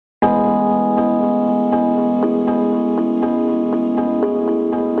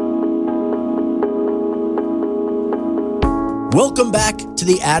Welcome back to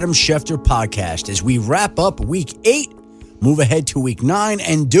the Adam Schefter podcast as we wrap up week 8, move ahead to week 9,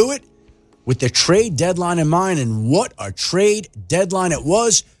 and do it with the trade deadline in mind. And what a trade deadline it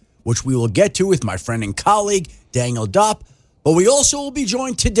was, which we will get to with my friend and colleague, Daniel Dopp. But we also will be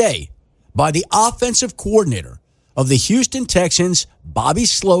joined today by the offensive coordinator of the Houston Texans, Bobby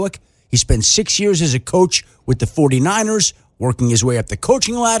Slowik. He spent 6 years as a coach with the 49ers, working his way up the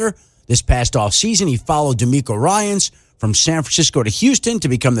coaching ladder. This past offseason, he followed DeMeco Ryans from San Francisco to Houston to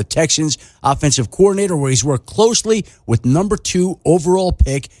become the Texans' offensive coordinator, where he's worked closely with number 2 overall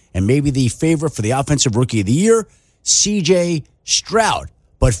pick and maybe the favorite for the offensive rookie of the year, C.J. Stroud.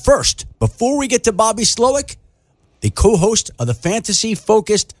 But first, before we get to Bobby Slowik, the co-host of the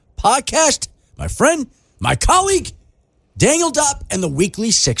fantasy-focused podcast, my friend, my colleague, Daniel Dopp, and the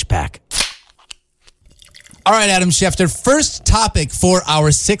weekly six-pack. All right, Adam Schefter, first topic for our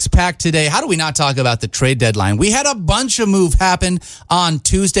six-pack today. How do we not talk about the trade deadline? We had a bunch of move happen on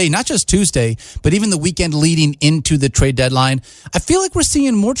Tuesday, not just Tuesday, but even the weekend leading into the trade deadline. I feel like we're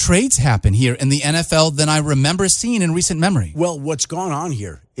seeing more trades happen here in the NFL than I remember seeing in recent memory. Well, what's gone on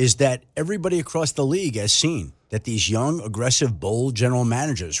here is that everybody across the league has seen that these young, aggressive, bold general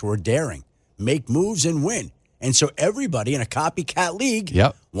managers who are daring make moves and win. And so everybody in a copycat league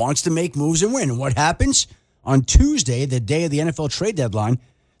wants to make moves and win. And what happens? On Tuesday, the day of the NFL trade deadline,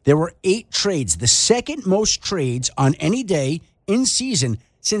 there were 8 trades, the second most trades on any day in season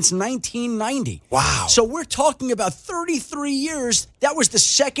since 1990. Wow. So we're talking about 33 years. That was the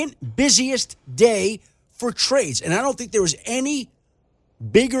second busiest day for trades. And I don't think there was any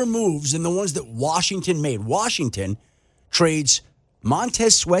bigger moves than the ones that Washington made. Washington trades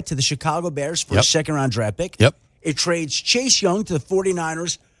Montez Sweat to the Chicago Bears for a second-round draft pick. It trades Chase Young to the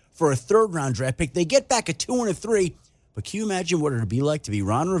 49ers for a third-round draft pick. They get back a 2 and a 3. But can you imagine what it would be like to be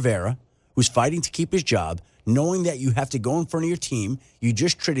Ron Rivera, who's fighting to keep his job, knowing that you have to go in front of your team? You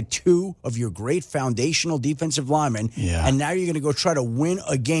just traded 2 of your great foundational defensive linemen, and now you're going to go try to win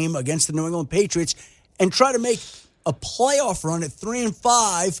a game against the New England Patriots and try to make a playoff run at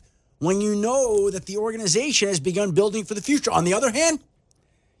 3-5 when you know that the organization has begun building for the future. On the other hand,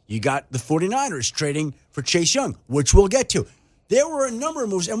 you got the 49ers trading for Chase Young, which we'll get to. There were a number of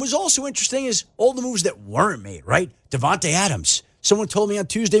moves, and what's also interesting is all the moves that weren't made, right? Devontae Adams. Someone told me on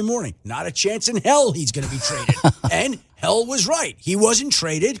Tuesday morning, not a chance in hell he's going to be traded. And hell was right. He wasn't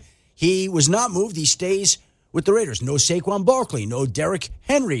traded. He was not moved. He stays with the Raiders. No Saquon Barkley, no Derrick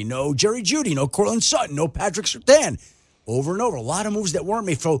Henry, no Jerry Jeudy, no Cortland Sutton, no Patrick Surtain. Over and over, a lot of moves that weren't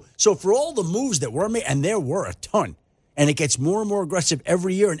made. So for all the moves that were made, and there were a ton, and it gets more and more aggressive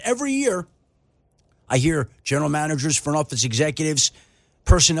every year, and every year I hear general managers, front office executives,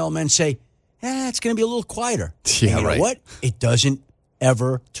 personnel men say, it's going to be a little quieter. Yeah, and you know what? It doesn't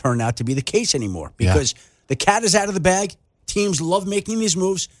ever turn out to be the case anymore because the cat is out of the bag. Teams love making these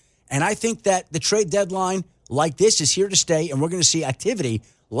moves, and I think that the trade deadline like this is here to stay, and we're going to see activity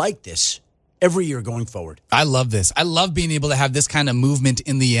like this every year going forward. I love this. I love being able to have this kind of movement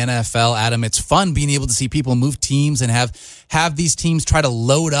in the NFL, Adam. It's fun being able to see people move teams and have these teams try to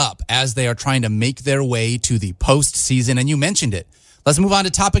load up as they are trying to make their way to the postseason. And you mentioned it. Let's move on to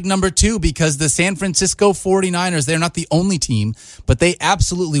topic number 2 because the San Francisco 49ers, they're not the only team, but they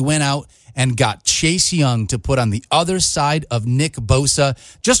absolutely went out and got Chase Young to put on the other side of Nick Bosa.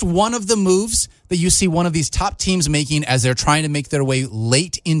 Just one of the moves that you see one of these top teams making as they're trying to make their way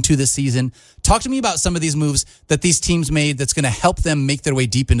late into the season. Talk to me about some of these moves that these teams made that's going to help them make their way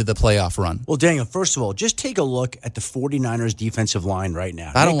deep into the playoff run. Well, Daniel, first of all, just take a look at the 49ers defensive line right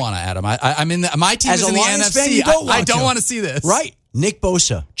now. I don't want to, Adam. I'm in my team is in the NFC. I don't want to see this. Right. Nick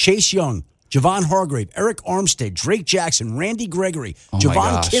Bosa, Chase Young, Javon Hargrave, Eric Armstead, Drake Jackson, Randy Gregory,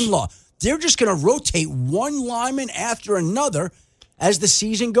 Javon Kinlaw. They're just going to rotate one lineman after another as the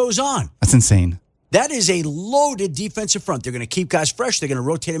season goes on. That's insane. That is a loaded defensive front. They're going to keep guys fresh. They're going to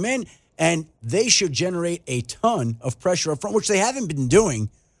rotate them in, and they should generate a ton of pressure up front, which they haven't been doing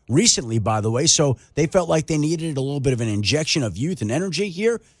recently, by the way. So they felt like they needed a little bit of an injection of youth and energy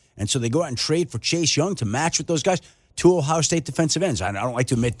here, and so they go out and trade for Chase Young to match with those guys. 2 Ohio State defensive ends. I don't like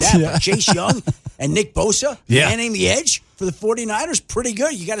to admit that, but Chase Young and Nick Bosa manning the edge for the 49ers, pretty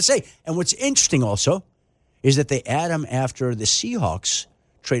good, you got to say. And what's interesting also is that they add him after the Seahawks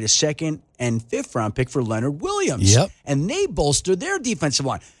trade a 2nd and 5th round pick for Leonard Williams. And they bolster their defensive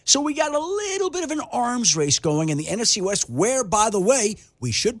line. So we got a little bit of an arms race going in the NFC West, where, by the way,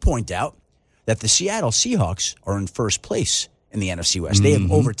 we should point out that the Seattle Seahawks are in first place in the NFC West. They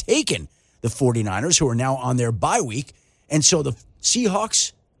have overtaken the 49ers, who are now on their bye week. And so the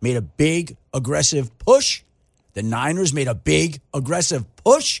Seahawks made a big, aggressive push. The Niners made a big, aggressive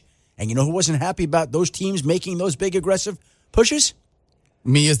push. And you know who wasn't happy about those teams making those big, aggressive Pushes?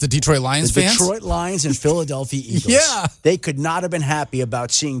 Me as the Detroit Lions The fans? Detroit Lions and Philadelphia Eagles. Yeah. They could not have been happy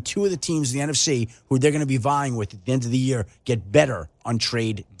about seeing two of the teams in the NFC who they're going to be vying with at the end of the year get better on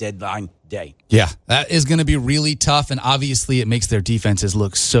trade deadline day. Yeah, that is going to be really tough, and obviously it makes their defenses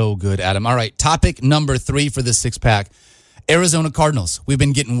look so good, Adam. All right, topic number 3 for this six-pack. Arizona Cardinals. We've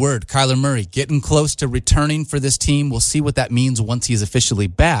been getting word. Kyler Murray getting close to returning for this team. We'll see what that means once he is officially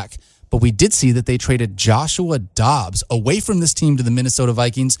back. But we did see that they traded Joshua Dobbs away from this team to the Minnesota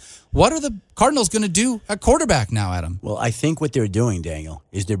Vikings. What are the Cardinals going to do at quarterback now, Adam? Well, I think what they're doing, Daniel,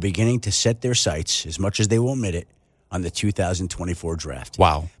 is they're beginning to set their sights, as much as they will admit it, on the 2024 draft.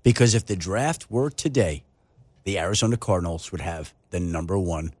 Wow. Because if the draft were today, the Arizona Cardinals would have the number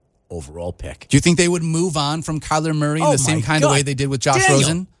 1 overall pick. Do you think they would move on from Kyler Murray in the same kind of way they did with Josh Daniel,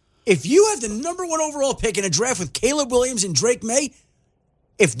 Rosen? If you have the number 1 overall pick in a draft with Caleb Williams and Drake May,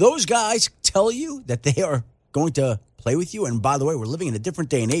 if those guys tell you that they are going to play with you, and by the way, we're living in a different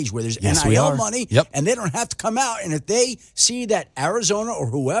day and age where there's NIL money, and they don't have to come out, and if they see that Arizona or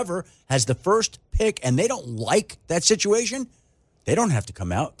whoever has the first pick and they don't like that situation, they don't have to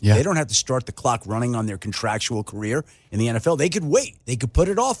come out. Yeah. They don't have to start the clock running on their contractual career in the NFL. They could wait. They could put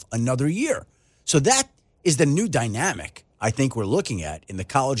it off another year. So that is the new dynamic I think we're looking at in the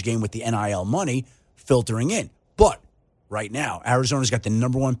college game with the NIL money filtering in. But right now, Arizona's got the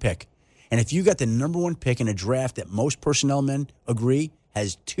number 1 pick. And if you got the number 1 pick in a draft that most personnel men agree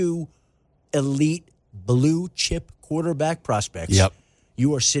has 2 elite blue chip quarterback prospects,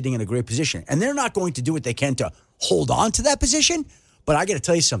 you are sitting in a great position. And they're not going to do what they can to hold on to that position. But I got to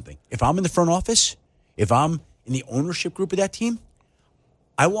tell you something. If I'm in the front office, if I'm in the ownership group of that team,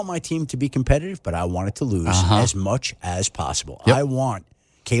 I want my team to be competitive, but I want it to lose as much as possible. I want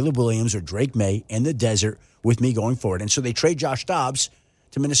Caleb Williams or Drake May in the desert with me going forward. And so they trade Josh Dobbs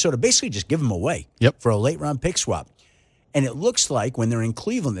to Minnesota, basically just give him away for a late-round pick swap. And it looks like when they're in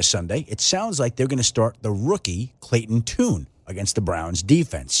Cleveland this Sunday, it sounds like they're going to start the rookie Clayton Tune against the Browns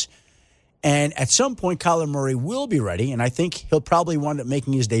defense. And at some point, Kyler Murray will be ready, and I think he'll probably wind up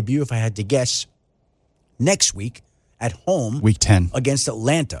making his debut, if I had to guess, next week at home. Week 10. Against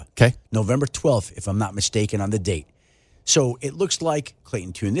Atlanta. Okay. November 12th, if I'm not mistaken on the date. So it looks like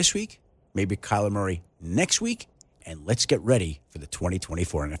Clayton Tune this week, maybe Kyler Murray next week, and let's get ready for the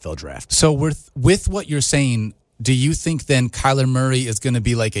 2024 NFL Draft. So with what you're saying, do you think then Kyler Murray is going to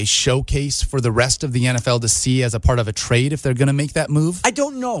be like a showcase for the rest of the NFL to see as a part of a trade if they're going to make that move? I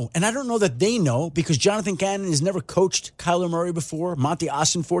don't know, and I don't know that they know because Jonathan Gannon has never coached Kyler Murray before. Monty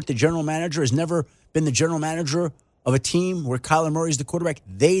Ossenfort, the general manager, has never been the general manager of a team where Kyler Murray is the quarterback.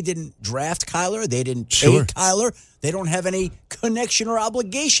 They didn't draft Kyler. They didn't pay Kyler. They don't have any connection or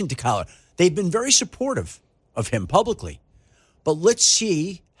obligation to Kyler. They've been very supportive of him publicly. But let's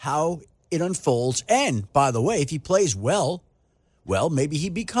see how it unfolds. And, by the way, if he plays well, maybe he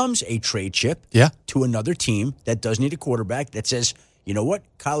becomes a trade chip to another team that does need a quarterback that says, you know what,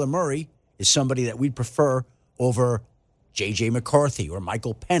 Kyler Murray is somebody that we'd prefer over J.J. McCarthy or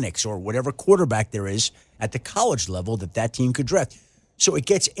Michael Penix or whatever quarterback there is at the college level that team could draft. So it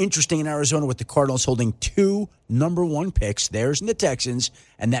gets interesting in Arizona with the Cardinals holding 2 number 1 picks, theirs and the Texans,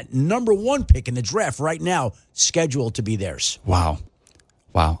 and that number 1 pick in the draft right now scheduled to be theirs. Wow.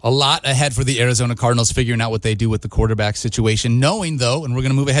 A lot ahead for the Arizona Cardinals figuring out what they do with the quarterback situation. Knowing, though, and we're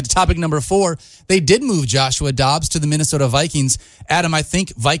going to move ahead to topic number 4, they did move Joshua Dobbs to the Minnesota Vikings. Adam, I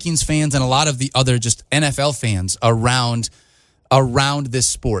think Vikings fans and a lot of the other just NFL fans around this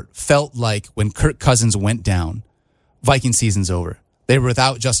sport felt like when Kirk Cousins went down, Viking season's over. They were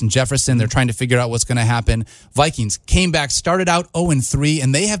without Justin Jefferson. They're trying to figure out what's going to happen. Vikings came back, started out 0-3,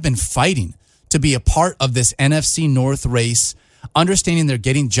 and they have been fighting to be a part of this NFC North race, understanding they're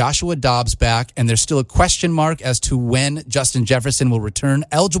getting Joshua Dobbs back, and there's still a question mark as to when Justin Jefferson will return,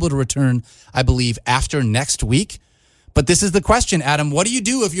 eligible to return, I believe, after next week. But this is the question, Adam. What do you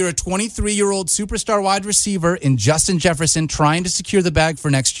do if you're a 23-year-old superstar wide receiver in Justin Jefferson trying to secure the bag for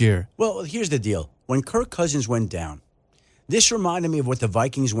next year? Well, here's the deal. When Kirk Cousins went down, this reminded me of what the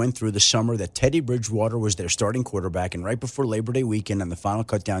Vikings went through the summer that Teddy Bridgewater was their starting quarterback, and right before Labor Day weekend on the final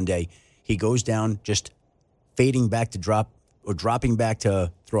cutdown day, he goes down just fading back to drop or dropping back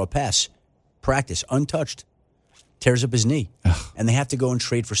to throw a pass. Practice, untouched. Tears up his knee. And they have to go and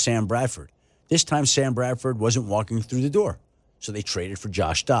trade for Sam Bradford. This time, Sam Bradford wasn't walking through the door, so they traded for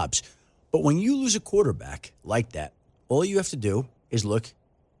Josh Dobbs. But when you lose a quarterback like that, all you have to do is look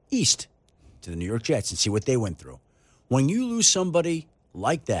east to the New York Jets and see what they went through. When you lose somebody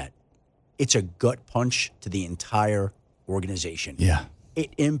like that, it's a gut punch to the entire organization. Yeah.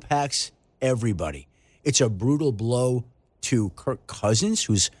 It impacts everybody. It's a brutal blow to Kirk Cousins,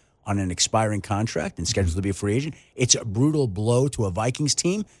 who's on an expiring contract and scheduled to be a free agent. It's a brutal blow to a Vikings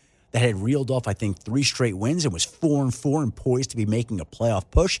team that had reeled off, I think, 3 straight wins and was 4-4 and poised to be making a playoff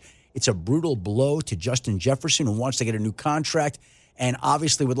push. It's a brutal blow to Justin Jefferson, who wants to get a new contract and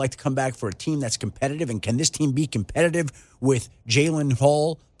obviously would like to come back for a team that's competitive. And can this team be competitive with Jaron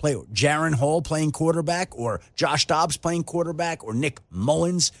Hall playing quarterback, or Josh Dobbs playing quarterback, or Nick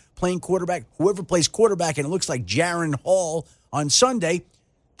Mullins playing quarterback? Whoever plays quarterback, and it looks like Jaron Hall on Sunday,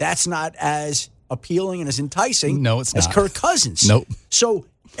 that's not as appealing and as enticing as Kirk Cousins. Nope. So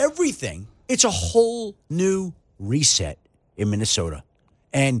everything, it's a whole new reset in Minnesota.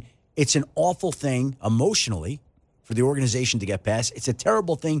 And it's an awful thing emotionally for the organization to get past. It's a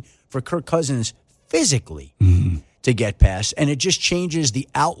terrible thing for Kirk Cousins physically to get past. And it just changes the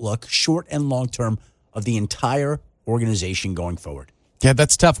outlook, short and long term, of the entire organization going forward. Yeah,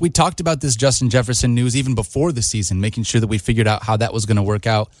 that's tough. We talked about this Justin Jefferson news even before the season, making sure that we figured out how that was going to work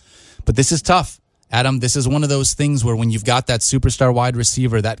out. But this is tough. Adam, this is one of those things where when you've got that superstar wide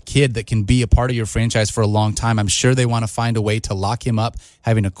receiver, that kid that can be a part of your franchise for a long time, I'm sure they want to find a way to lock him up.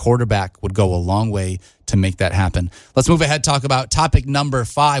 Having a quarterback would go a long way to make that happen. Let's move ahead, talk about topic number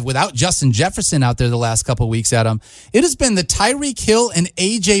 5. Without Justin Jefferson out there the last couple of weeks, Adam, it has been the Tyreek Hill and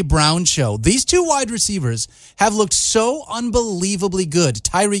A.J. Brown show. These 2 wide receivers have looked so unbelievably good.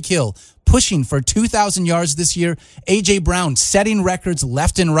 Tyreek Hill pushing for 2,000 yards this year. A.J. Brown setting records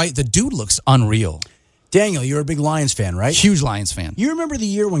left and right. The dude looks unreal. Daniel, you're a big Lions fan, right? Huge Lions fan. You remember the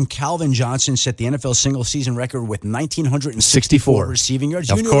year when Calvin Johnson set the NFL single-season record with 1,964 receiving yards?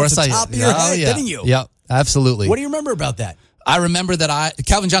 Of course I did. Top of your head, didn't you? Yep, absolutely. What do you remember about that? I remember that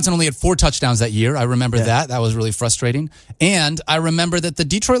Calvin Johnson only had 4 touchdowns that year. I remember that. That was really frustrating. And I remember that the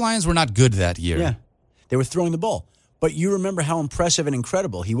Detroit Lions were not good that year. Yeah, they were throwing the ball. But you remember how impressive and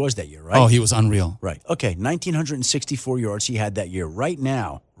incredible he was that year, right? Oh, he was unreal. Right. Okay, 1,964 yards he had that year. Right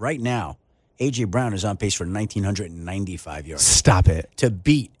now, A.J. Brown is on pace for 1,995 yards. Stop it. To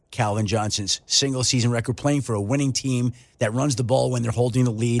beat Calvin Johnson's single-season record, playing for a winning team that runs the ball when they're holding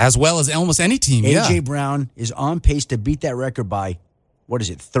the lead. As well as almost any team, A.J. Brown is on pace to beat that record by,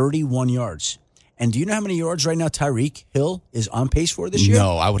 31 yards. And do you know how many yards right now Tyreek Hill is on pace for this year?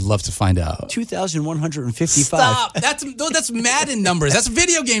 No, I would love to find out. 2,155. Stop. That's Madden numbers. That's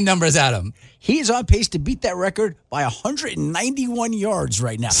video game numbers, Adam. He is on pace to beat that record by 191 yards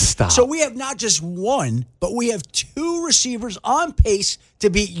right now. Stop. So we have not just one, but we have 2 receivers on pace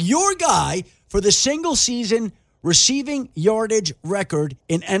to beat your guy for the single-season receiving yardage record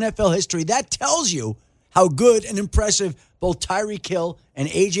in NFL history. That tells you how good and impressive both Tyreek Hill and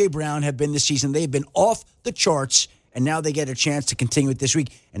A.J. Brown have been this season. They've been off the charts, and now they get a chance to continue it this week.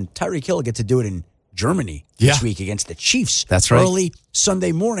 And Tyreek Hill will get to do it in Germany this week against the Chiefs. That's right. Early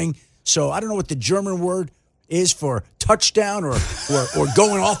Sunday morning. So I don't know what the German word is for touchdown or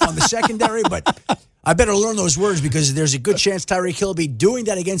going off on the secondary, but I better learn those words because there's a good chance Tyreek Hill will be doing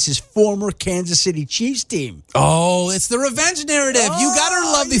that against his former Kansas City Chiefs team. Oh, it's the revenge narrative. You got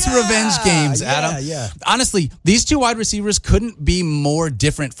to love these revenge games, Adam. Yeah. Honestly, these 2 wide receivers couldn't be more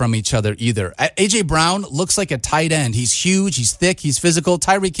different from each other either. A.J. Brown looks like a tight end. He's huge, he's thick, he's physical.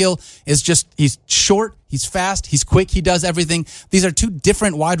 Tyreek Hill is he's short, he's fast, he's quick, he does everything. These are 2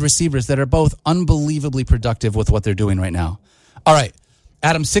 different wide receivers that are both unbelievably productive with what they're doing right now. All right,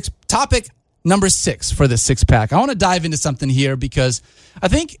 Adam, topic number 6 for the 6-pack. I want to dive into something here because I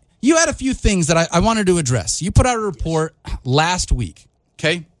think you had a few things that I wanted to address. You put out a report last week,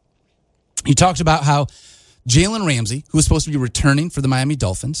 okay? You talked about how Jalen Ramsey, who was supposed to be returning for the Miami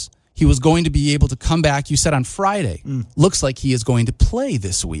Dolphins, he was going to be able to come back, you said, on Friday. Looks like he is going to play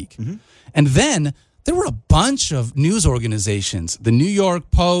this week. Mm-hmm. And then there were a bunch of news organizations, the New York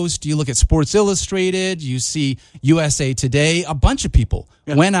Post, you look at Sports Illustrated, you see USA Today, a bunch of people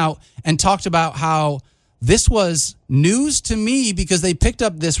went out and talked about how this was news to me because they picked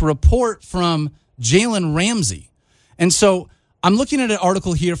up this report from Jalen Ramsey. And so I'm looking at an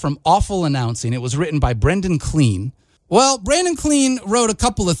article here from Awful Announcing. It was written by Brendan Clean. Well, Brandon Clean wrote a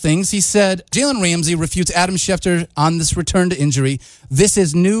couple of things. He said, Jalen Ramsey refutes Adam Schefter on this return to injury. This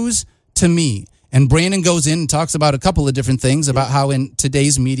is news to me. And Brandon goes in and talks about a couple of different things about how in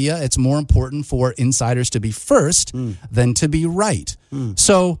today's media, it's more important for insiders to be first than to be right.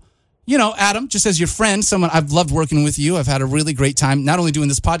 So, Adam, just as your friend, someone I've loved working with you. I've had a really great time, not only doing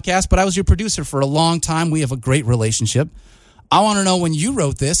this podcast, but I was your producer for a long time. We have a great relationship. I want to know, when you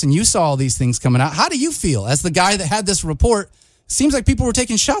wrote this and you saw all these things coming out, how do you feel as the guy that had this report? Seems like people were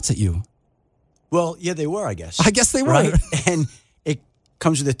taking shots at you. Well, yeah, they were, I guess. I guess they were. Right? And it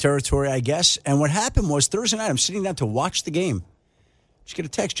comes with the territory, I guess. And what happened was Thursday night, I'm sitting down to watch the game. Just get a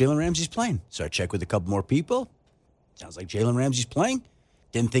text, Jalen Ramsey's playing. So I check with a couple more people. Sounds like Jalen Ramsey's playing.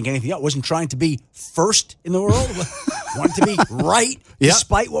 Didn't think anything else. Wasn't trying to be first in the world. Wanted to be right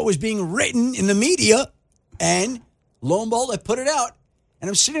despite what was being written in the media. And lo and behold, I put it out. And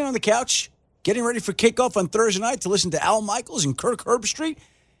I'm sitting on the couch getting ready for kickoff on Thursday night to listen to Al Michaels and Kirk Herbstreit.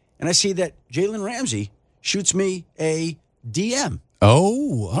 And I see that Jalen Ramsey shoots me a DM.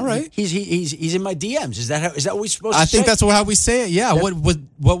 Oh, all right. He's in my DMs. Is that what we're supposed to say? I think that's how we say it. Yeah.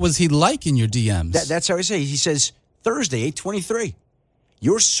 What was he like in your DMs? That's how I say it. He says, Thursday, 8:23.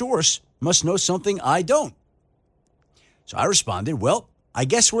 Your source must know something I don't. So I responded, well, I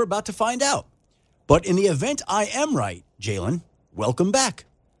guess we're about to find out. But in the event I am right, Jalen, welcome back.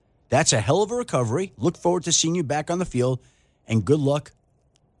 That's a hell of a recovery. Look forward to seeing you back on the field, and good luck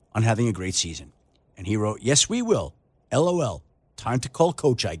on having a great season. And he wrote, yes, we will. LOL. Time to call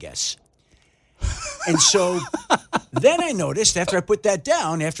coach, I guess. And so then I noticed after I put that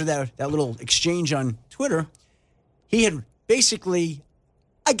down, after that little exchange on Twitter, he had basically,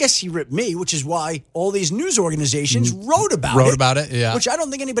 I guess he ripped me, which is why all these news organizations wrote about it. Yeah. Which I don't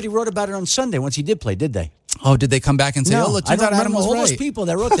think anybody wrote about it on Sunday once he did play, did they? Oh, did they come back and say, No, oh, look, I you don't thought Adam remember was all right? those people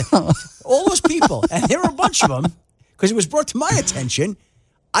that wrote that. All those people. And there were a bunch of them because it was brought to my attention.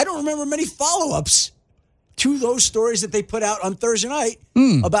 I don't remember many follow-ups to those stories that they put out on Thursday night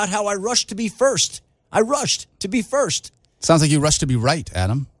about how I rushed to be first. I rushed to be first. Sounds like you rushed to be right,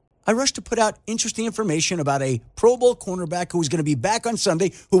 Adam. I rushed to put out interesting information about a Pro Bowl cornerback who was going to be back on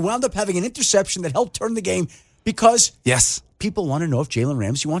Sunday, who wound up having an interception that helped turn the game because people want to know if Jalen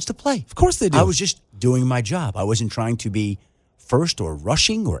Ramsey wants to play. Of course they do. I was just doing my job. I wasn't trying to be first or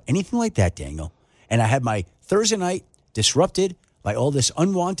rushing or anything like that, Daniel. And I had my Thursday night disrupted by all this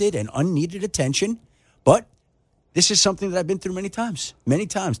unwanted and unneeded attention. But this is something that I've been through many times.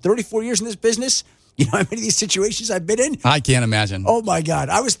 34 years in this business. You know how many of these situations I've been in? I can't imagine. Oh, my God.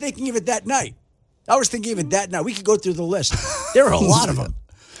 I was thinking of it that night. We could go through the list. There are a lot of them.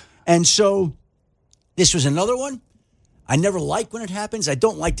 And so this was another one. I never like when it happens. I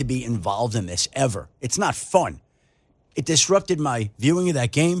don't like to be involved in this ever. It's not fun. It disrupted my viewing of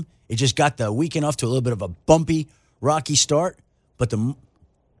that game. It just got the weekend off to a little bit of a bumpy, rocky start. But the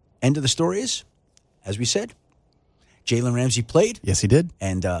end of the story is, as we said, Jalen Ramsey played. Yes, he did.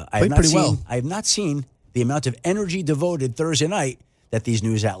 And I have not seen the amount of energy devoted Thursday night that these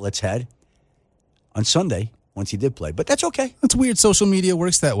news outlets had on Sunday once he did play. But that's okay. That's weird. Social media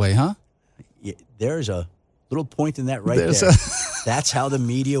works that way, huh? Yeah, there's a little point in that there. That's how the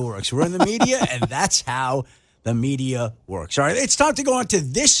media works. We're in the media, and that's how the media works. All right, it's time to go on to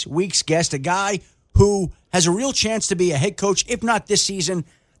this week's guest, a guy who has a real chance to be a head coach, if not this season,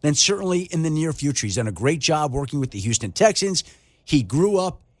 then certainly in the near future. He's done a great job working with the Houston Texans. He grew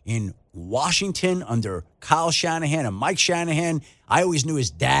up in Washington under Kyle Shanahan and Mike Shanahan. I always knew his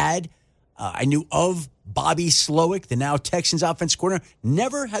dad. I knew of Bobby Slowick, the now Texans offense coordinator.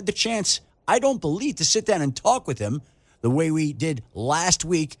 Never had the chance, I don't believe, to sit down and talk with him the way we did last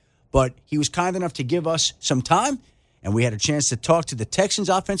week. But he was kind enough to give us some time, and we had a chance to talk to the Texans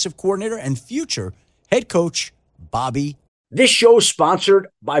offensive coordinator and future head coach, Bobby. This show is sponsored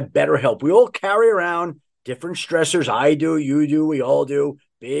by BetterHelp. We all carry around different stressors. I do, you do, we all do,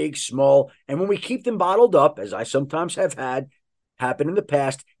 big, small. And when we keep them bottled up, as I sometimes have had happen in the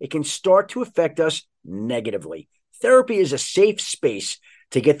past, it can start to affect us negatively. Therapy is a safe space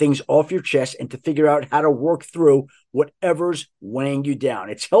to get things off your chest and to figure out how to work through whatever's weighing you down.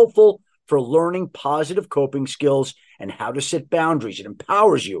 It's helpful for learning positive coping skills and how to set boundaries. It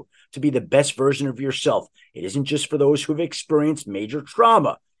empowers you to be the best version of yourself. It isn't just for those who have experienced major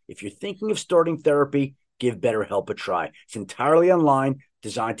trauma. If you're thinking of starting therapy, give BetterHelp a try. It's entirely online,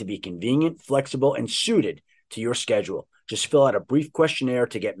 designed to be convenient, flexible, and suited to your schedule. Just fill out a brief questionnaire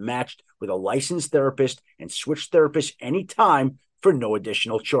to get matched with a licensed therapist and switch therapists anytime for no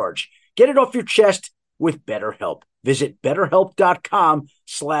additional charge. Get it off your chest with BetterHelp. Visit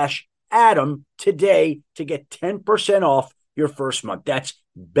BetterHelp.com/Adam today to get 10% off your first month. That's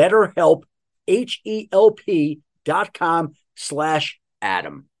BetterHelp,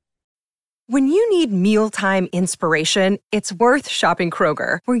 HELP.com/Adam. When you need mealtime inspiration, it's worth shopping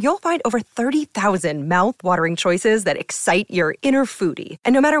Kroger, where you'll find over 30,000 mouth-watering choices that excite your inner foodie.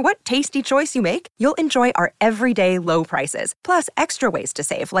 And no matter what tasty choice you make, you'll enjoy our everyday low prices, plus extra ways to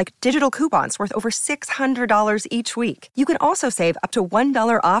save, like digital coupons worth over $600 each week. You can also save up to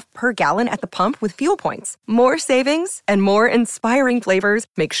 $1 off per gallon at the pump with fuel points. More savings and more inspiring flavors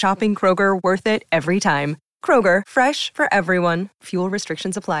make shopping Kroger worth it every time. Kroger, fresh for everyone. Fuel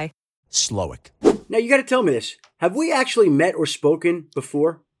restrictions apply. Slowick. Now, you got to tell me this. Have we actually met or spoken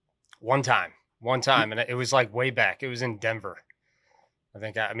before? One time, and it was like way back. It was in Denver. I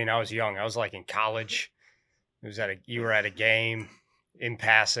think, I was young. I was like in college. You were at a game. in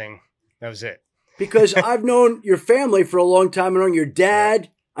passing. That was it. Because I've known your family for a long time. I've known your dad.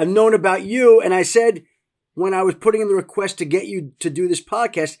 I've known about you. And I said, when I was putting in the request to get you to do this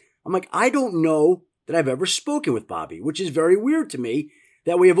podcast, I'm like, I don't know that I've ever spoken with Bobby, which is very weird to me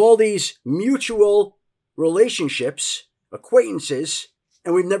that we have all these mutual relationships, acquaintances,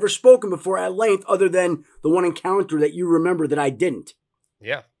 and we've never spoken before at length other than the one encounter that you remember that I didn't.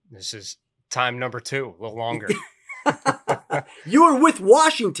 Yeah, this is time number 2, a little longer. You were with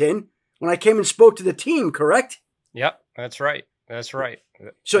Washington when I came and spoke to the team, correct? Yep, that's right. That's right.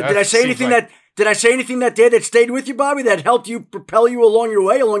 So did I say anything that day that stayed with you, Bobby, that helped you propel you along your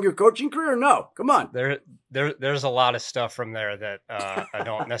way, along your coaching career? No, come on. There's a lot of stuff from there that I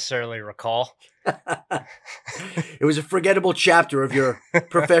don't necessarily recall. It was a forgettable chapter of your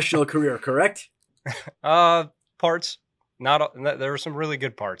professional career, correct? Parts. There were some really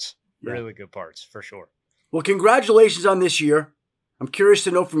good parts. Yeah. Really good parts, for sure. Well, congratulations on this year. I'm curious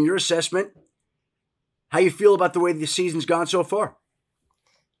to know from your assessment how you feel about the way the season's gone so far.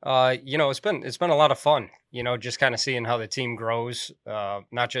 It's been a lot of fun, just kind of seeing how the team grows,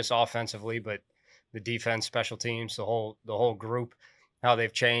 not just offensively, but the defense, special teams, the whole group, how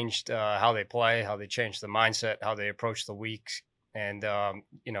they've changed, how they play, how they changed the mindset, how they approach the weeks. And,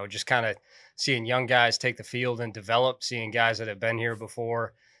 just kind of seeing young guys take the field and develop, seeing guys that have been here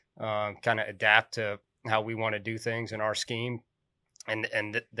before, kind of adapt to how we want to do things in our scheme.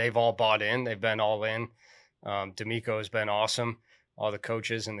 And they've all bought in. They've been all in. DeMeco has been awesome. All the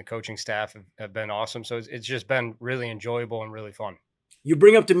coaches and the coaching staff have been awesome. So it's just been really enjoyable and really fun. You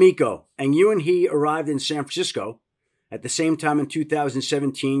bring up DeMeco, and you and he arrived in San Francisco at the same time in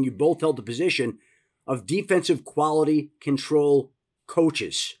 2017. You both held the position of defensive quality control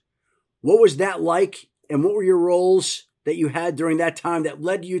coaches. What was that like, and what were your roles that you had during that time that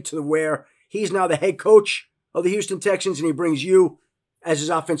led you to where he's now the head coach of the Houston Texans, and he brings you as his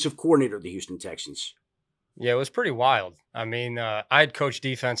offensive coordinator of the Houston Texans? Yeah, it was pretty wild. I mean, I had coached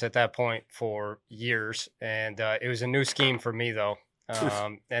defense at that point for years, and it was a new scheme for me, though.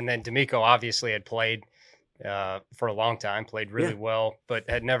 And then DeMeco obviously had played for a long time, played really well, but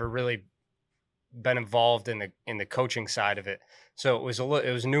had never really been involved in the coaching side of it. So it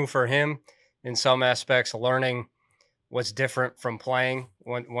was new for him in some aspects, learning what's different from playing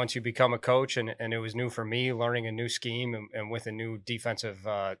once you become a coach. And it was new for me, learning a new scheme and with a new defensive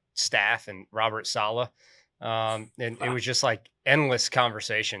staff and Robert Saleh. It was just like endless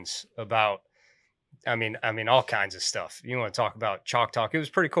conversations about, I mean, all kinds of stuff. You want to talk about chalk talk. It was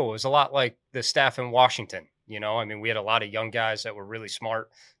pretty cool. It was a lot like the staff in Washington, we had a lot of young guys that were really smart,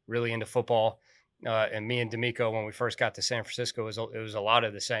 really into football. And me and DeMeco, when we first got to San Francisco, it was a lot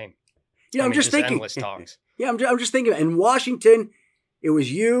of the same. I'm just thinking endless talks. Yeah, I'm just thinking. In Washington, it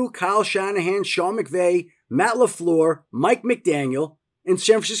was you, Kyle Shanahan, Sean McVay, Matt LaFleur, Mike McDaniel. In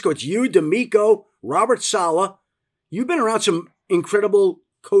San Francisco, it's you, DeMeco, Robert Saleh. You've been around some incredible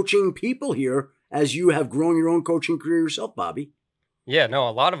coaching people here as you have grown your own coaching career yourself, Bobby. Yeah, no,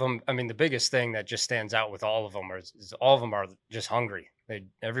 a lot of them. I mean, the biggest thing that just stands out with all of them is all of them are just hungry.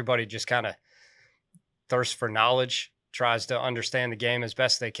 Everybody just kind of thirsts for knowledge, tries to understand the game as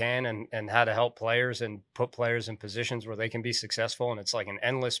best they can and how to help players and put players in positions where they can be successful. And it's like an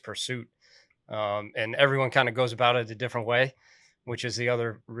endless pursuit. And everyone kind of goes about it a different way, which is the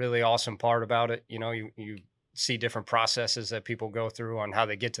other really awesome part about it. You see different processes that people go through on how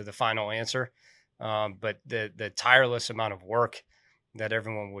they get to the final answer. But the tireless amount of work that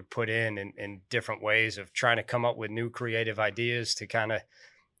everyone would put in different ways of trying to come up with new creative ideas to kind of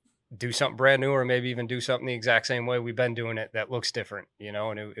do something brand new, or maybe even do something the exact same way we've been doing it that looks different,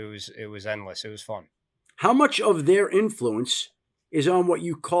 and it was endless. It was fun. How much of their influence is on what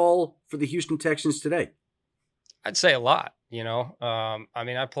you call for the Houston Texans today? I'd say a lot,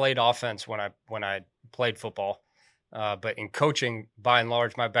 I played offense when I played football, but in coaching, by and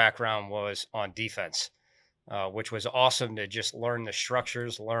large, my background was on defense, which was awesome to just learn the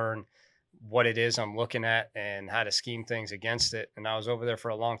structures, learn what it is I'm looking at and how to scheme things against it. And I was over there for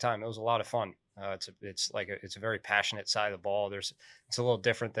a long time. It was a lot of fun. It's a very passionate side of the ball. It's a little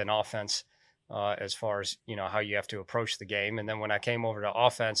different than offense as far as, how you have to approach the game. And then when I came over to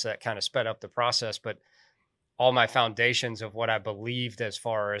offense, that kind of sped up the process, but all my foundations of what I believed as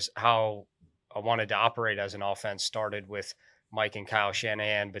far as how I wanted to operate as an offense started with Mike and Kyle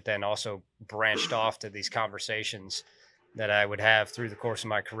Shanahan, but then also branched off to these conversations that I would have through the course of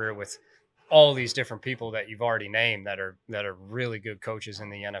my career with all these different people that you've already named that are really good coaches in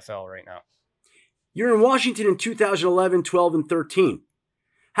the NFL right now. You're in Washington in 2011, 12, and 13.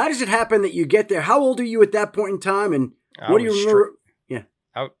 How does it happen that you get there? How old are you at that point in time? And what do you remember?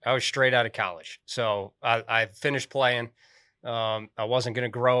 I was straight out of college. So I finished playing, I wasn't going to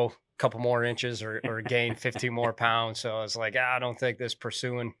grow a couple more inches or gain 15 more pounds. So I was like, I don't think this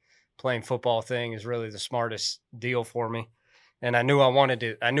playing football thing is really the smartest deal for me. And I knew I wanted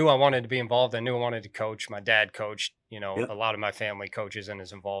to be involved. I knew I wanted to coach. My dad coached, Yep. a lot of my family coaches and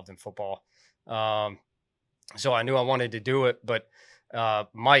is involved in football. So I knew I wanted to do it, but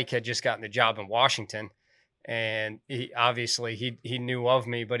Mike had just gotten the job in Washington, and he obviously knew of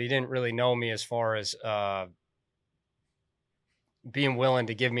me, but he didn't really know me as far as being willing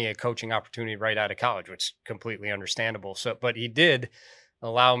to give me a coaching opportunity right out of college, which is completely understandable. So, but he did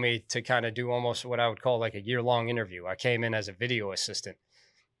allow me to kind of do almost what I would call like a year-long interview. I came in as a video assistant,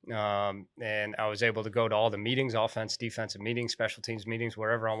 and I was able to go to all the meetings, offense, defensive meetings, special teams meetings,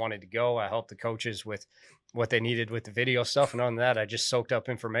 wherever I wanted to go. I helped the coaches with what they needed with the video stuff. And on that, I just soaked up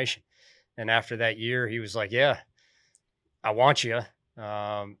information. And after that year, he was like, yeah, I want you.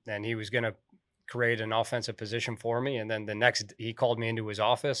 And he was going to create an offensive position for me. And then he called me into his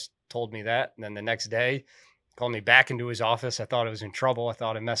office, told me that. And then the next day, called me back into his office. I thought I was in trouble. I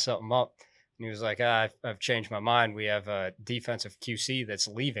thought I messed something up. And he was like, I've changed my mind. We have a defensive QC that's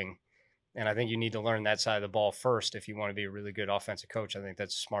leaving. And I think you need to learn that side of the ball first if you want to be a really good offensive coach. I think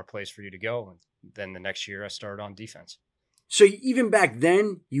that's a smart place for you to go. And then the next year I started on defense. So even back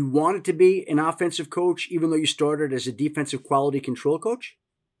then, you wanted to be an offensive coach, even though you started as a defensive quality control coach?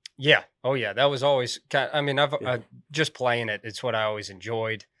 Yeah. Oh, yeah. That was always I've just playing it. It's what I always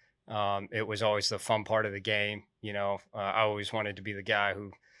enjoyed. It was always the fun part of the game. I always wanted to be the guy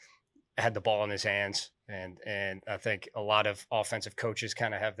who had the ball in his hands. And I think a lot of offensive coaches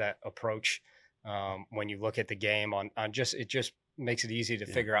kind of have that approach. When you look at the game it just makes it easy to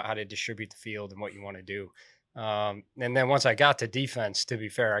figure out how to distribute the field and what you want to do. And then once I got to defense, to be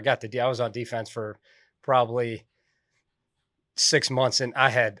fair, I was on defense for probably 6 months, and I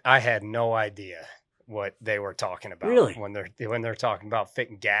had no idea what they were talking about. Really? when they're talking about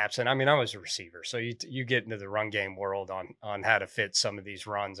fitting gaps. And I mean, I was a receiver, so you get into the run game world on how to fit some of these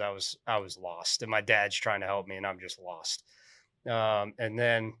runs. I was lost, and my dad's trying to help me, and I'm just lost. And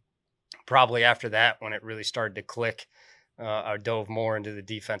then probably after that, when it really started to click, I dove more into the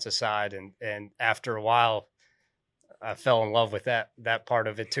defensive side, and after a while, I fell in love with that part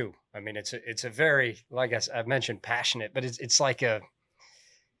of it too. I mean, it's a very, like I've mentioned, passionate, but it's like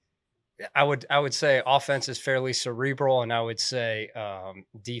I would say offense is fairly cerebral, and I would say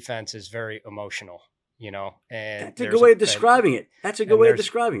defense is very emotional. And that's a good way of describing it. That's a good way of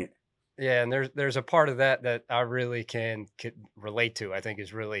describing it. Yeah, and there's a part of that I really can relate to. I think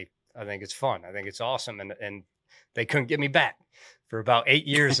it's fun. I think it's awesome, and they couldn't get me back for about 8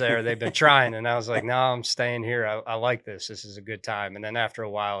 years there. They've been trying, and I was like, no, I'm staying here. I like this. This is a good time. And then after a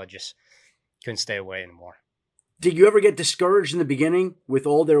while, I just couldn't stay away anymore. Did you ever get discouraged in the beginning with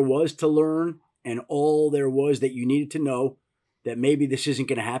all there was to learn and all there was that you needed to know that maybe this isn't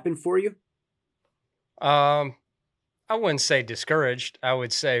going to happen for you? I wouldn't say discouraged. I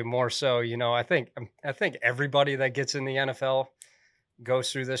would say more so, I think everybody that gets in the NFL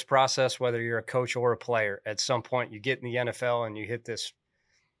goes through this process, whether you're a coach or a player. At some point you get in the NFL and you hit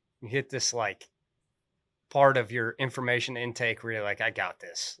this like part of your information intake where you're like, I got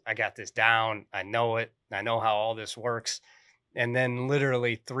this down. I know it. I know how all this works. And then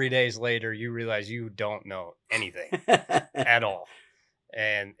literally 3 days later, you realize you don't know anything at all.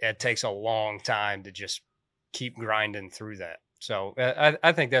 And it takes a long time to just keep grinding through that. So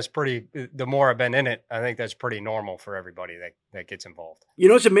I think that's the more I've been in it, I think that's pretty normal for everybody that gets involved. You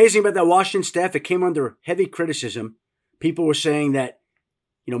know what's amazing about that Washington staff? It came under heavy criticism. People were saying that,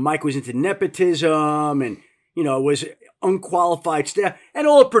 Mike was into nepotism and, it was unqualified staff. And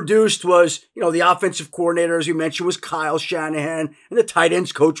all it produced was, the offensive coordinator, as you mentioned, was Kyle Shanahan. And the tight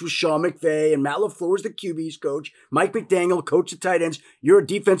ends coach was Sean McVay. And Matt LaFleur was the QB's coach. Mike McDaniel coached the tight ends. You're a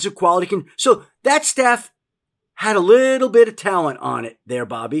defensive quality. So that staff had a little bit of talent on it there,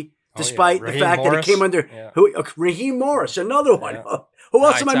 Bobby, despite the fact that it came under Raheem Morris, another one. Yeah. Who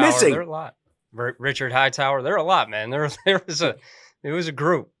else am I missing? There are a lot. Richard Hightower. There are a lot, man. It was a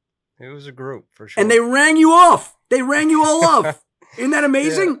group. It was a group for sure. And they rang you off. They rang you all off. Isn't that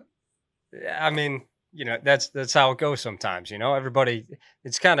amazing? Yeah. I mean, that's how it goes sometimes. Everybody.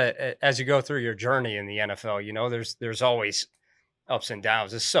 It's kind of as you go through your journey in the NFL. There's always ups and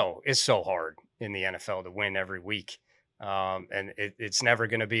downs. It's so hard in the NFL to win every week. And it's never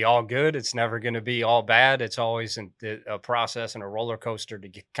going to be all good. It's never going to be all bad. It's always a process and a roller coaster to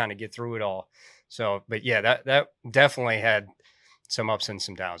kind of get through it all. So, but yeah, that definitely had some ups and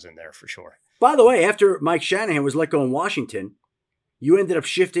some downs in there for sure. By the way, after Mike Shanahan was let go in Washington, you ended up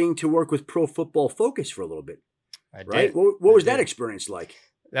shifting to work with Pro Football Focus for a little bit. I right? did. What was that experience like?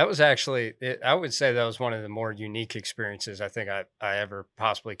 That was actually, I would say that was one of the more unique experiences I think I ever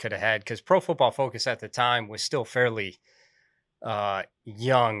possibly could have had, because Pro Football Focus at the time was still fairly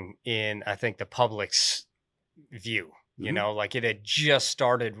young in, I think, the public's view. You know, like it had just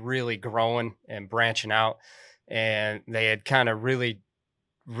started really growing and branching out, and they had kind of really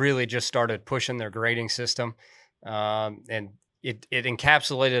just started pushing their grading system. And it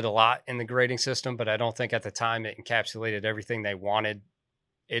encapsulated a lot in the grading system, but I don't think at the time it encapsulated everything they wanted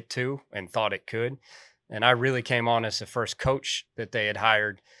it to and thought it could. And I really came on as the first coach that they had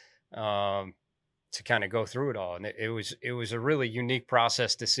hired to kind of go through it all. And it was a really unique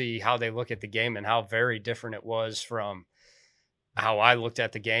process to see how they look at the game and how very different it was from how I looked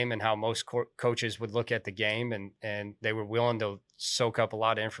at the game and how most coaches would look at the game. And they were willing to soak up a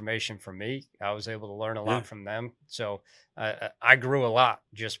lot of information from me. I was able to learn a lot from them. So I grew a lot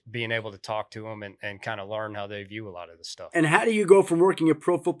just being able to talk to them and kind of learn how they view a lot of the stuff. And how do you go from working at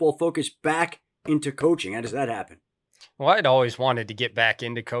Pro Football Focus back into coaching? How does that happen? Well, I'd always wanted to get back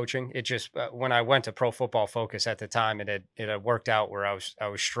into coaching. It just when I went to Pro Football Focus at the time, it had worked out where I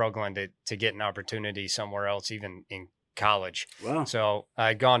was struggling to get an opportunity somewhere else, even in college. Wow. So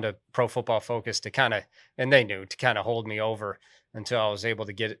I'd gone to Pro Football Focus to kind of, and they knew, to kind of hold me over until I was able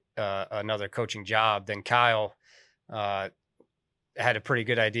to get another coaching job. Then Kyle had a pretty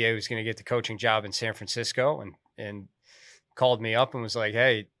good idea he was going to get the coaching job in San Francisco, and called me up and was like,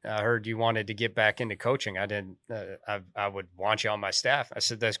 "Hey, I heard you wanted to get back into coaching. I didn't. I would want you on my staff." I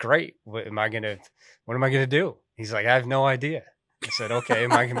said, "That's great. What am I gonna do?" He's like, "I have no idea." I said, "Okay,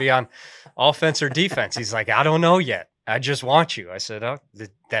 am I gonna be on offense or defense?" He's like, "I don't know yet. I just want you." I said, "Oh,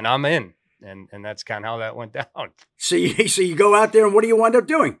 then I'm in." And that's kind of how that went down. So you go out there, and what do you wind up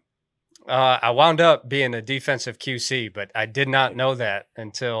doing? I wound up being a defensive QC, but I did not know that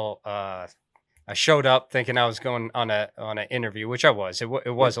until I showed up thinking I was going on an interview, which I was. It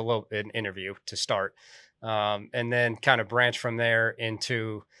was an interview to start, and then kind of branched from there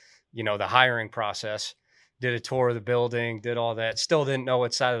into, the hiring process. Did a tour of the building, did all that. Still didn't know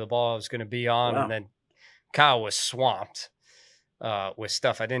what side of the ball I was going to be on, Wow. and then Kyle was swamped with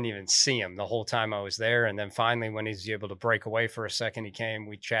stuff. I didn't even see him the whole time I was there. And then finally, when he's able to break away for a second, he came,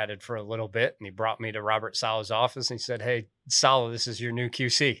 we chatted for a little bit, and he brought me to Robert Saleh's office and he said, "Hey, Saleh, this is your new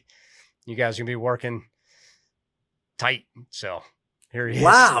QC. You guys are going to be working tight." So here he is.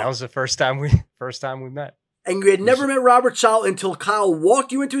 Wow. That was the first time we met. And you had never met Robert Saleh until Kyle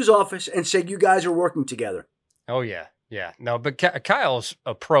walked you into his office and said you guys are working together. Oh, yeah. Yeah. No, but Kyle's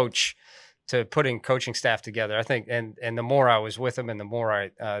approach to putting coaching staff together, I think, and the more I was with him and the more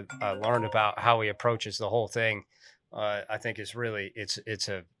I learned about how he approaches the whole thing, I think is really, it's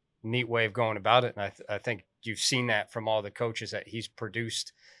a neat way of going about it. And I think you've seen that from all the coaches that he's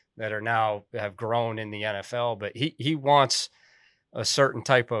produced that are now have grown in the NFL. But he wants a certain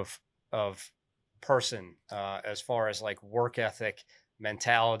type of person as far as like work ethic,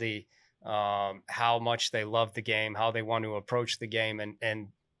 mentality, how much they love the game, how they want to approach the game. And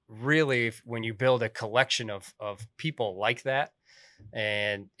really, when you build a collection of people like that,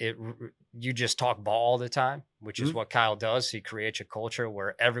 and you just talk ball all the time, which is what Kyle does. He creates a culture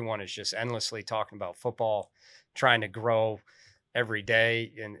where everyone is just endlessly talking about football, trying to grow every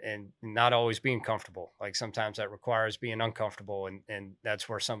day and not always being comfortable. Like sometimes that requires being uncomfortable, and that's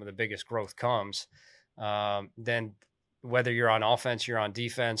where some of the biggest growth comes. Then whether you're on offense, you're on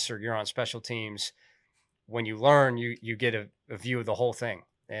defense, or you're on special teams, when you learn, you get a view of the whole thing,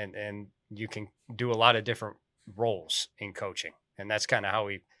 and you can do a lot of different roles in coaching. And that's kind of how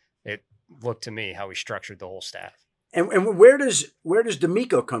it looked to me, how we structured the whole staff. And where does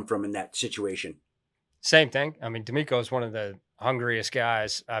D'Amico come from in that situation? Same thing. I mean, D'Amico is one of the hungriest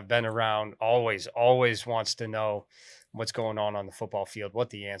guys I've been around. Always wants to know what's going on the football field, what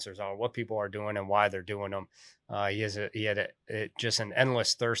the answers are, what people are doing, and why they're doing them. He had just an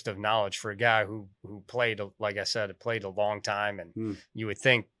endless thirst of knowledge for a guy who played, like I said, played a long time, and you would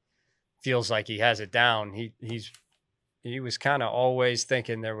think feels like he has it down. He was kind of always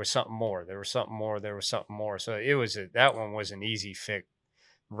thinking there was something more. There was something more. So that one was an easy fit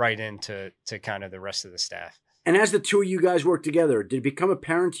right into kind of the rest of the staff. And as the two of you guys worked together, did it become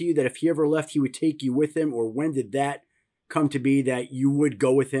apparent to you that if he ever left, he would take you with him? Or when did that come to be that you would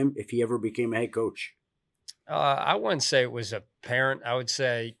go with him if he ever became a head coach? I wouldn't say it was apparent. I would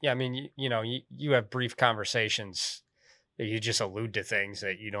say, yeah, I mean, you have brief conversations. You just allude to things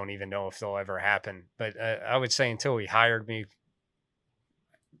that you don't even know if they'll ever happen. But I would say until he hired me,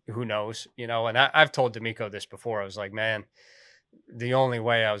 who knows, and I've told D'Amico this before. I was like, man, the only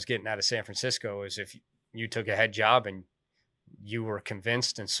way I was getting out of San Francisco is if you took a head job and you were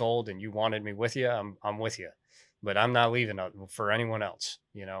convinced and sold and you wanted me with you, I'm with you. but I'm not leaving for anyone else,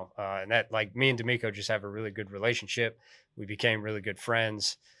 and that, like, me and D'Amico just have a really good relationship. We became really good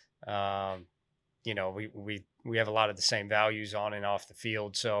friends. We have a lot of the same values on and off the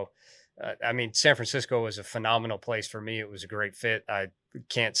field. So, I mean, San Francisco was a phenomenal place for me. It was a great fit. I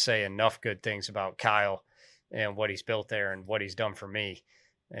can't say enough good things about Kyle and what he's built there and what he's done for me,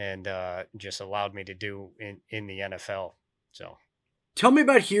 and just allowed me to do in the NFL. So, tell me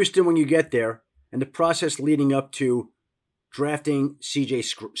about Houston when you get there and the process leading up to drafting CJ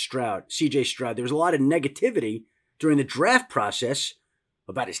Stroud. There was a lot of negativity during the draft process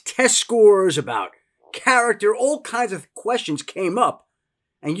about his test scores, about character, all kinds of questions came up.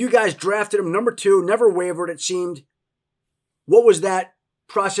 And you guys drafted him number 2, never wavered, it seemed. What was that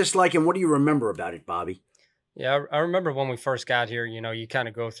process like, and what do you remember about it, Bobby? Yeah, I remember when we first got here, you kind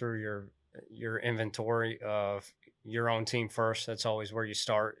of go through your inventory of your own team first. That's always where you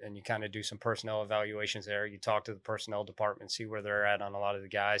start, and you kind of do some personnel evaluations there. You talk to the personnel department, see where they're at on a lot of the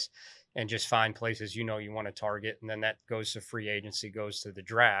guys, and just find places you want to target. And then that goes to free agency, goes to the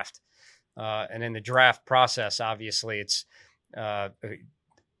draft. And in the draft process, obviously, it's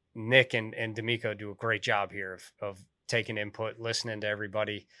Nick and D'Amico do a great job here of taking input, listening to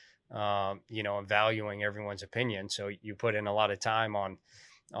everybody, and valuing everyone's opinion. So you put in a lot of time on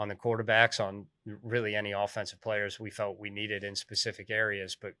the quarterbacks, on really any offensive players we felt we needed in specific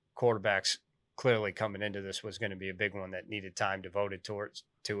areas, but quarterbacks clearly coming into this was going to be a big one that needed time devoted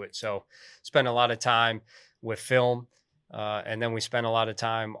to it. So spent a lot of time with film. And then we spent a lot of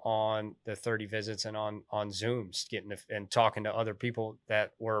time on the 30 visits and on Zooms, and talking to other people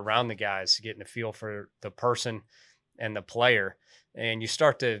that were around the guys, getting a feel for the person and the player. And you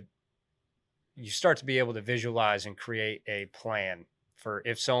start to be able to visualize and create a plan for,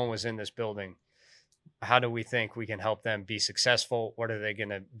 if someone was in this building, how do we think we can help them be successful? What are they going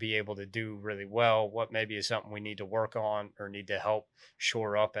to be able to do really well? What maybe is something we need to work on or need to help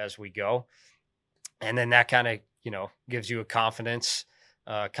shore up as we go? And then that kind of, gives you a confidence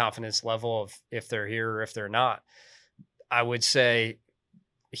level of if they're here or if they're not. I would say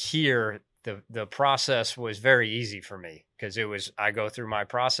here, the process was very easy for me, because I go through my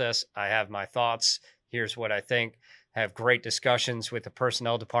process. I have my thoughts. Here's what I think. Have great discussions with the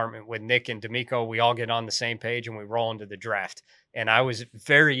personnel department, with Nick and D'Amico. We all get on the same page and we roll into the draft. And I was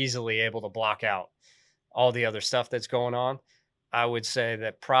very easily able to block out all the other stuff that's going on. I would say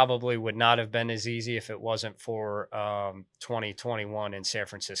that probably would not have been as easy if it wasn't for 2021 in San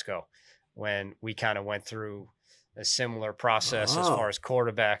Francisco, when we kind of went through a similar process as far as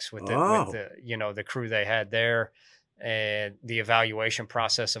quarterbacks with the crew they had there, and the evaluation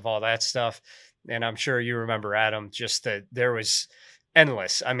process of all that stuff. And I'm sure you remember, Adam, just that there was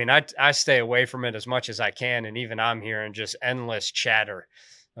endless. I mean, I stay away from it as much as I can. And even I'm hearing just endless chatter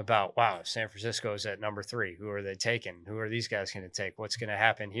about, wow, San Francisco is at number 3. Who are they taking? Who are these guys going to take? What's going to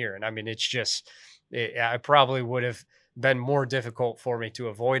happen here? And I mean, it's just, I probably would have been more difficult for me to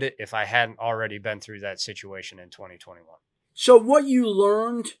avoid it if I hadn't already been through that situation in 2021. So what you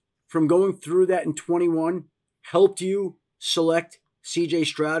learned from going through that in 21 helped you select CJ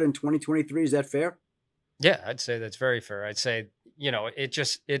Stroud in 2023. Is that fair? Yeah, I'd say that's very fair. I'd say,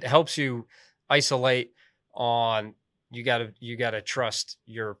 it helps you isolate on, you gotta trust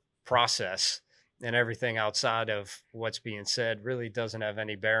your process, and everything outside of what's being said really doesn't have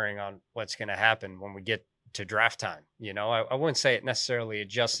any bearing on what's going to happen when we get to draft time. I wouldn't say it necessarily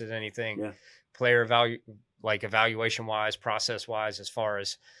adjusted anything player value, like evaluation wise, process wise, as far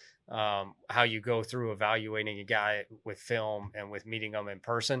as how you go through evaluating a guy with film and with meeting them in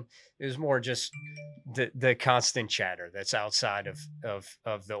person. It was more just the constant chatter that's outside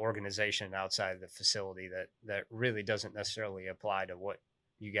of the organization, outside of the facility, that really doesn't necessarily apply to what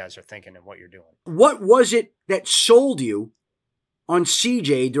you guys are thinking and what you're doing. What was it that sold you on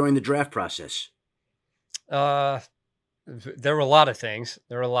CJ during the draft process? There were a lot of things.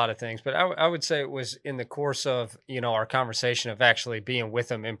 But I would say it was in the course of, our conversation of actually being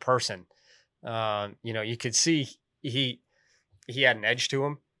with him in person. You could see he had an edge to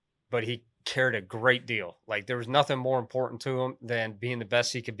him, but he cared a great deal. Like, there was nothing more important to him than being the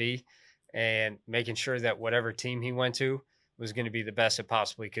best he could be, and making sure that whatever team he went to was going to be the best it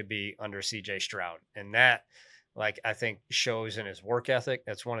possibly could be under CJ Stroud. And that, I think, shows in his work ethic.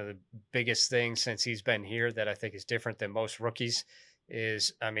 That's one of the biggest things since he's been here that I think is different than most rookies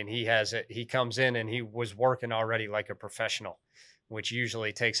is, he comes in and he was working already like a professional, which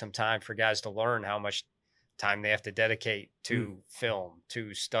usually takes some time for guys to learn how much time they have to dedicate to film,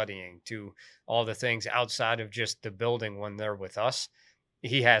 to studying, to all the things outside of just the building when they're with us.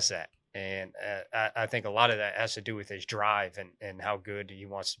 He has that. And I think a lot of that has to do with his drive and how good he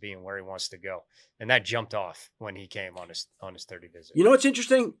wants to be and where he wants to go. And that jumped off when he came on his 30 visit. You know what's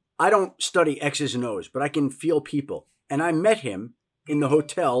interesting? I don't study X's and O's, but I can feel people. And I met him in the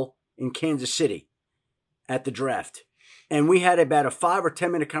hotel in Kansas City at the draft. And we had about a 5 or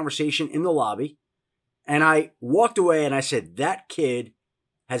 10 minute conversation in the lobby. And I walked away and I said, that kid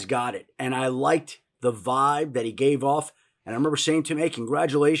has got it. And I liked the vibe that he gave off. And I remember saying to him, hey,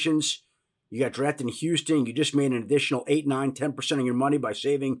 congratulations. You got drafted in Houston. You just made an additional 8, 9, 10% of your money by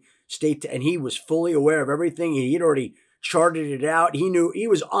saving state. And he was fully aware of everything. He had already charted it out. He knew he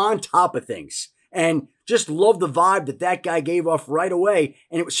was on top of things. And just loved the vibe that guy gave off right away.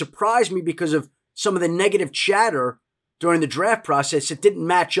 And it surprised me because of some of the negative chatter during the draft process. It didn't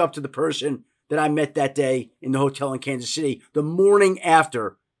match up to the person that I met that day in the hotel in Kansas City, the morning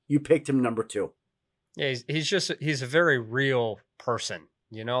after you picked him number 2. Yeah, he's a very real person,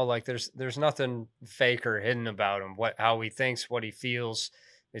 you know, like there's nothing fake or hidden about him. How he thinks, what he feels,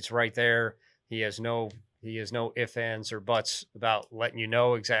 it's right there. He has no ifs, ands, or buts about letting you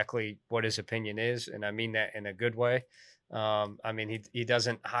know exactly what his opinion is. And I mean that in a good way. I mean, he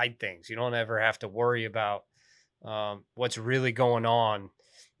doesn't hide things. You don't ever have to worry about what's really going on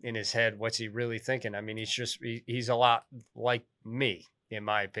in his head. What's he really thinking? I mean, he's a lot like me, in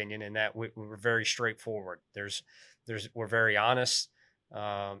my opinion, in that we're very straightforward. We're very honest.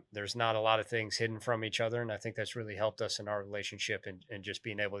 There's not a lot of things hidden from each other. And I think that's really helped us in our relationship and just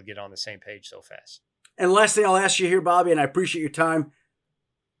being able to get on the same page so fast. And last thing I'll ask you here, Bobby, and I appreciate your time.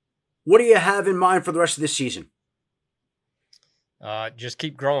 What do you have in mind for the rest of this season? Just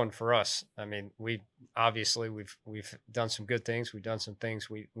keep growing for us. I mean, we've done some good things. We've done some things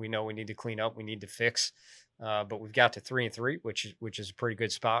we know we need to clean up. We need to fix. But we've got to 3-3, which is a pretty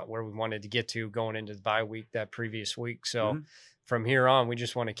good spot where we wanted to get to going into the bye week that previous week. So from here on, we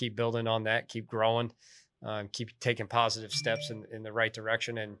just want to keep building on that, keep growing, keep taking positive steps in the right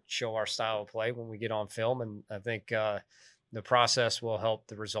direction and show our style of play when we get on film. And I think the process will help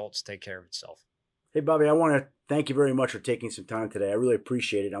the results take care of itself. Hey, Bobby, I want to thank you very much for taking some time today. I really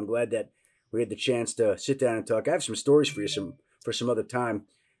appreciate it. I'm glad that we had the chance to sit down and talk. I have some stories for you for some other time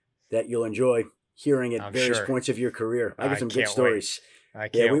that you'll enjoy hearing at various points of your career. I got some good stories. I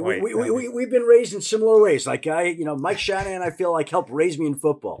can't wait. We've been raised in similar ways. Like Mike Shanahan, I feel like helped raise me in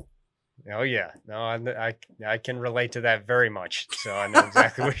football. Oh yeah, no, I can relate to that very much. So I know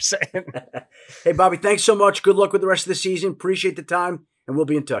exactly what you're saying. Hey, Bobby, thanks so much. Good luck with the rest of the season. Appreciate the time, and we'll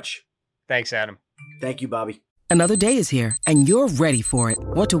be in touch. Thanks, Adam. Thank you, Bobby. Another day is here, and you're ready for it.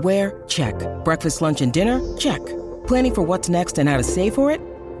 What to wear? Check. Breakfast, lunch, and dinner? Check. Planning for what's next and how to save for it?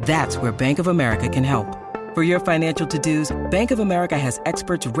 That's where Bank of America can help. For your financial to-dos, Bank of America has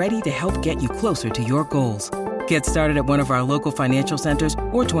experts ready to help get you closer to your goals. Get started at one of our local financial centers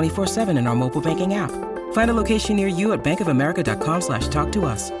or 24/7 in our mobile banking app. Find a location near you at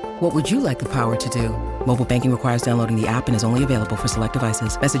bankofamerica.com/talktous. What would you like the power to do? Mobile banking requires downloading the app and is only available for select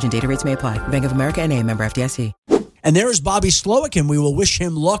devices. Message and data rates may apply. Bank of America N.A., member FDIC. And there is Bobby Slowik, and we will wish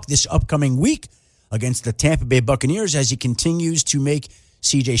him luck this upcoming week against the Tampa Bay Buccaneers as he continues to make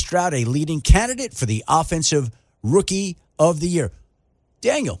C.J. Stroud a leading candidate for the Offensive Rookie of the Year.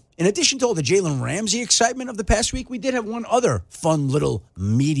 Daniel, in addition to all the Jalen Ramsey excitement of the past week, we did have one other fun little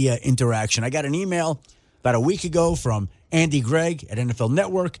media interaction. I got an email about a week ago from Andy Gregg at NFL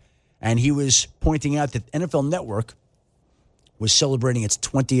Network, and he was pointing out that NFL Network was celebrating its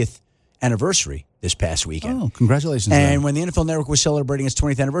 20th anniversary this past weekend. Oh, congratulations. And when the NFL Network was celebrating its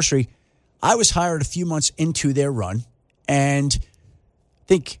 20th anniversary, I was hired a few months into their run, and I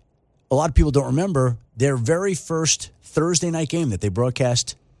think a lot of people don't remember their very first Thursday night game that they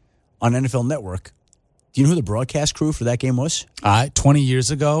broadcast on NFL Network. Do you know who the broadcast crew for that game was? 20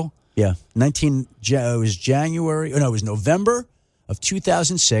 years ago. Yeah, it was November of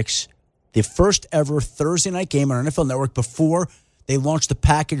 2006, the first ever Thursday night game on NFL Network before they launched the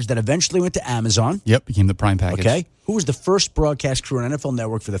package that eventually went to Amazon. Yep, became the Prime package. Okay. Who was the first broadcast crew on NFL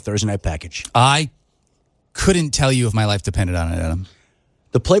Network for the Thursday night package? I couldn't tell you if my life depended on it, Adam.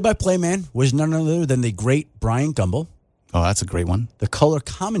 The play-by-play man was none other than the great Brian Gumbel. Oh, that's a great one. The color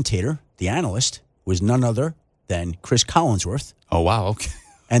commentator, the analyst, was none other than Chris Collinsworth. Oh, wow. Okay.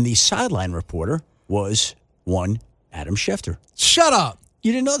 And the sideline reporter was one Adam Schefter. Shut up.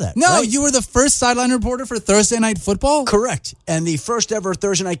 You didn't know that? No, right? You were the first sideline reporter for Thursday Night Football? Correct. And the first ever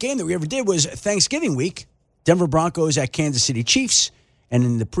Thursday night game that we ever did was Thanksgiving week. Denver Broncos at Kansas City Chiefs. And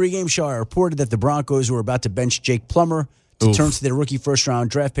in the pregame show, I reported that the Broncos were about to bench Jake Plummer to turn to their rookie first-round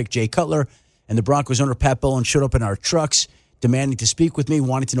draft pick, Jay Cutler. And the Broncos owner, Pat Bowlen, showed up in our trucks, demanding to speak with me,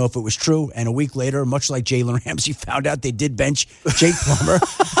 wanting to know if it was true. And a week later, much like Jalen Ramsey, found out they did bench Jake Plummer.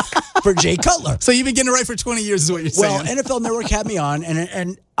 for Jay Cutler. So you've been getting it right for 20 years is what you're saying. Well, NFL Network had me on,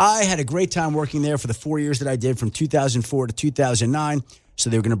 and I had a great time working there for the 4 years that I did from 2004 to 2009. So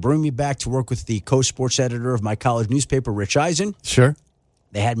they were going to bring me back to work with the co-sports editor of my college newspaper, Rich Eisen. Sure.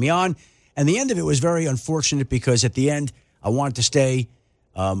 They had me on, and the end of it was very unfortunate because at the end, I wanted to stay.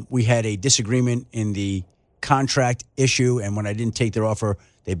 We had a disagreement in the contract issue, and when I didn't take their offer,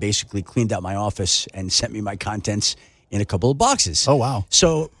 they basically cleaned out my office and sent me my contents in a couple of boxes. Oh, wow.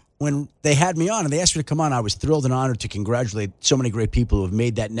 So when they had me on and they asked me to come on, I was thrilled and honored to congratulate so many great people who have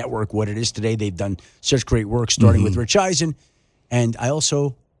made that network what it is today. They've done such great work, starting with Rich Eisen. And I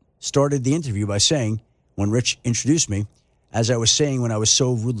also started the interview by saying, when Rich introduced me, as I was saying when I was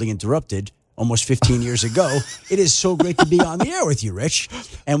so rudely interrupted almost 15 years ago, it is so great to be on the air with you, Rich.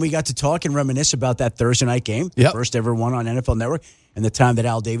 And we got to talk and reminisce about that Thursday night game, first ever one on NFL Network, and the time that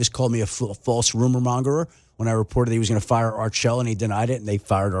Al Davis called me a false rumor mongerer when I reported he was going to fire Art Shell, and he denied it, and they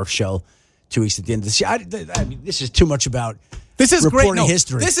fired Art Shell 2 weeks at the end of the season. I mean, this is too much about this is reporting great. No,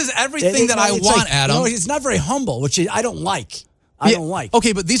 history. This is everything that I want, Adam. No, it's not very humble, which I don't like. I don't like.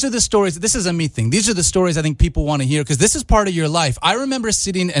 Okay, but these are the stories. This is a me thing. These are the stories I think people want to hear because this is part of your life. I remember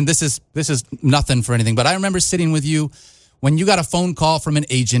sitting, and this is nothing for anything, but I remember sitting with you when you got a phone call from an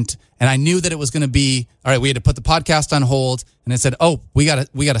agent, and I knew that it was going to be, all right, we had to put the podcast on hold, and it said, oh, we got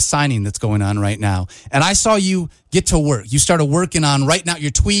a signing that's going on right now. And I saw you get to work. You started working on writing out your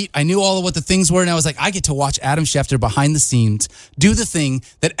tweet. I knew all of what the things were, and I was like, I get to watch Adam Schefter behind the scenes do the thing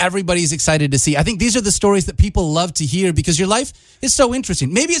that everybody's excited to see. I think these are the stories that people love to hear because your life is so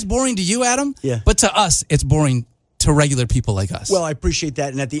interesting. Maybe it's boring to you, Adam, but to us, it's boring to regular people like us. Well, I appreciate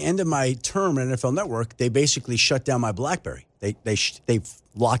that. And at the end of my term at NFL Network, they basically shut down my BlackBerry. They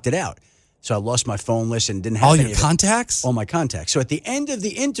locked it out. So I lost my phone list and didn't have all any your contacts? All my contacts. So at the end of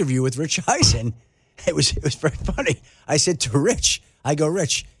the interview with Rich Eisen, it was very funny. I said to Rich,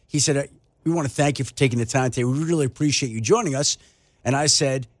 Rich, he said, we want to thank you for taking the time today. We really appreciate you joining us. And I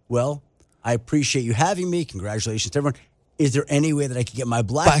said, well, I appreciate you having me. Congratulations to everyone. Is there any way that I could get my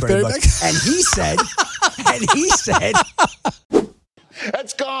BlackBerry back? And he said,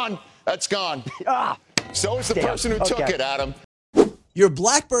 that's gone. That's gone. So is the person who took it, Adam. Your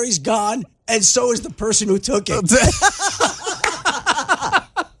BlackBerry's gone, and so is the person who took it.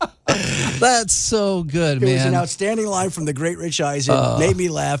 That's so good, man. It was an outstanding line from the great Rich Eisen. Made me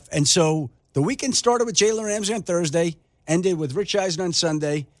laugh. And so the weekend started with Jalen Ramsey on Thursday, ended with Rich Eisen on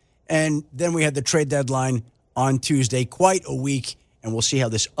Sunday, and then we had the trade deadline on Tuesday. Quite a week, and we'll see how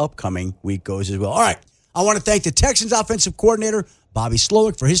this upcoming week goes as well. All right. I want to thank the Texans offensive coordinator, Bobby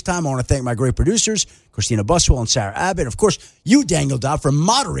Slowick, for his time. I want to thank my great producers, Christina Buswell and Sarah Abbott. Of course, you, Daniel Dodd, for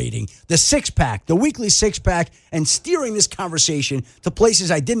moderating the six-pack, the weekly six-pack, and steering this conversation to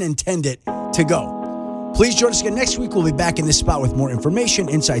places I didn't intend it to go. Please join us again next week. We'll be back in this spot with more information,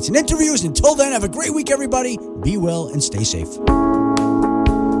 insights, and interviews. Until then, have a great week, everybody. Be well and stay safe.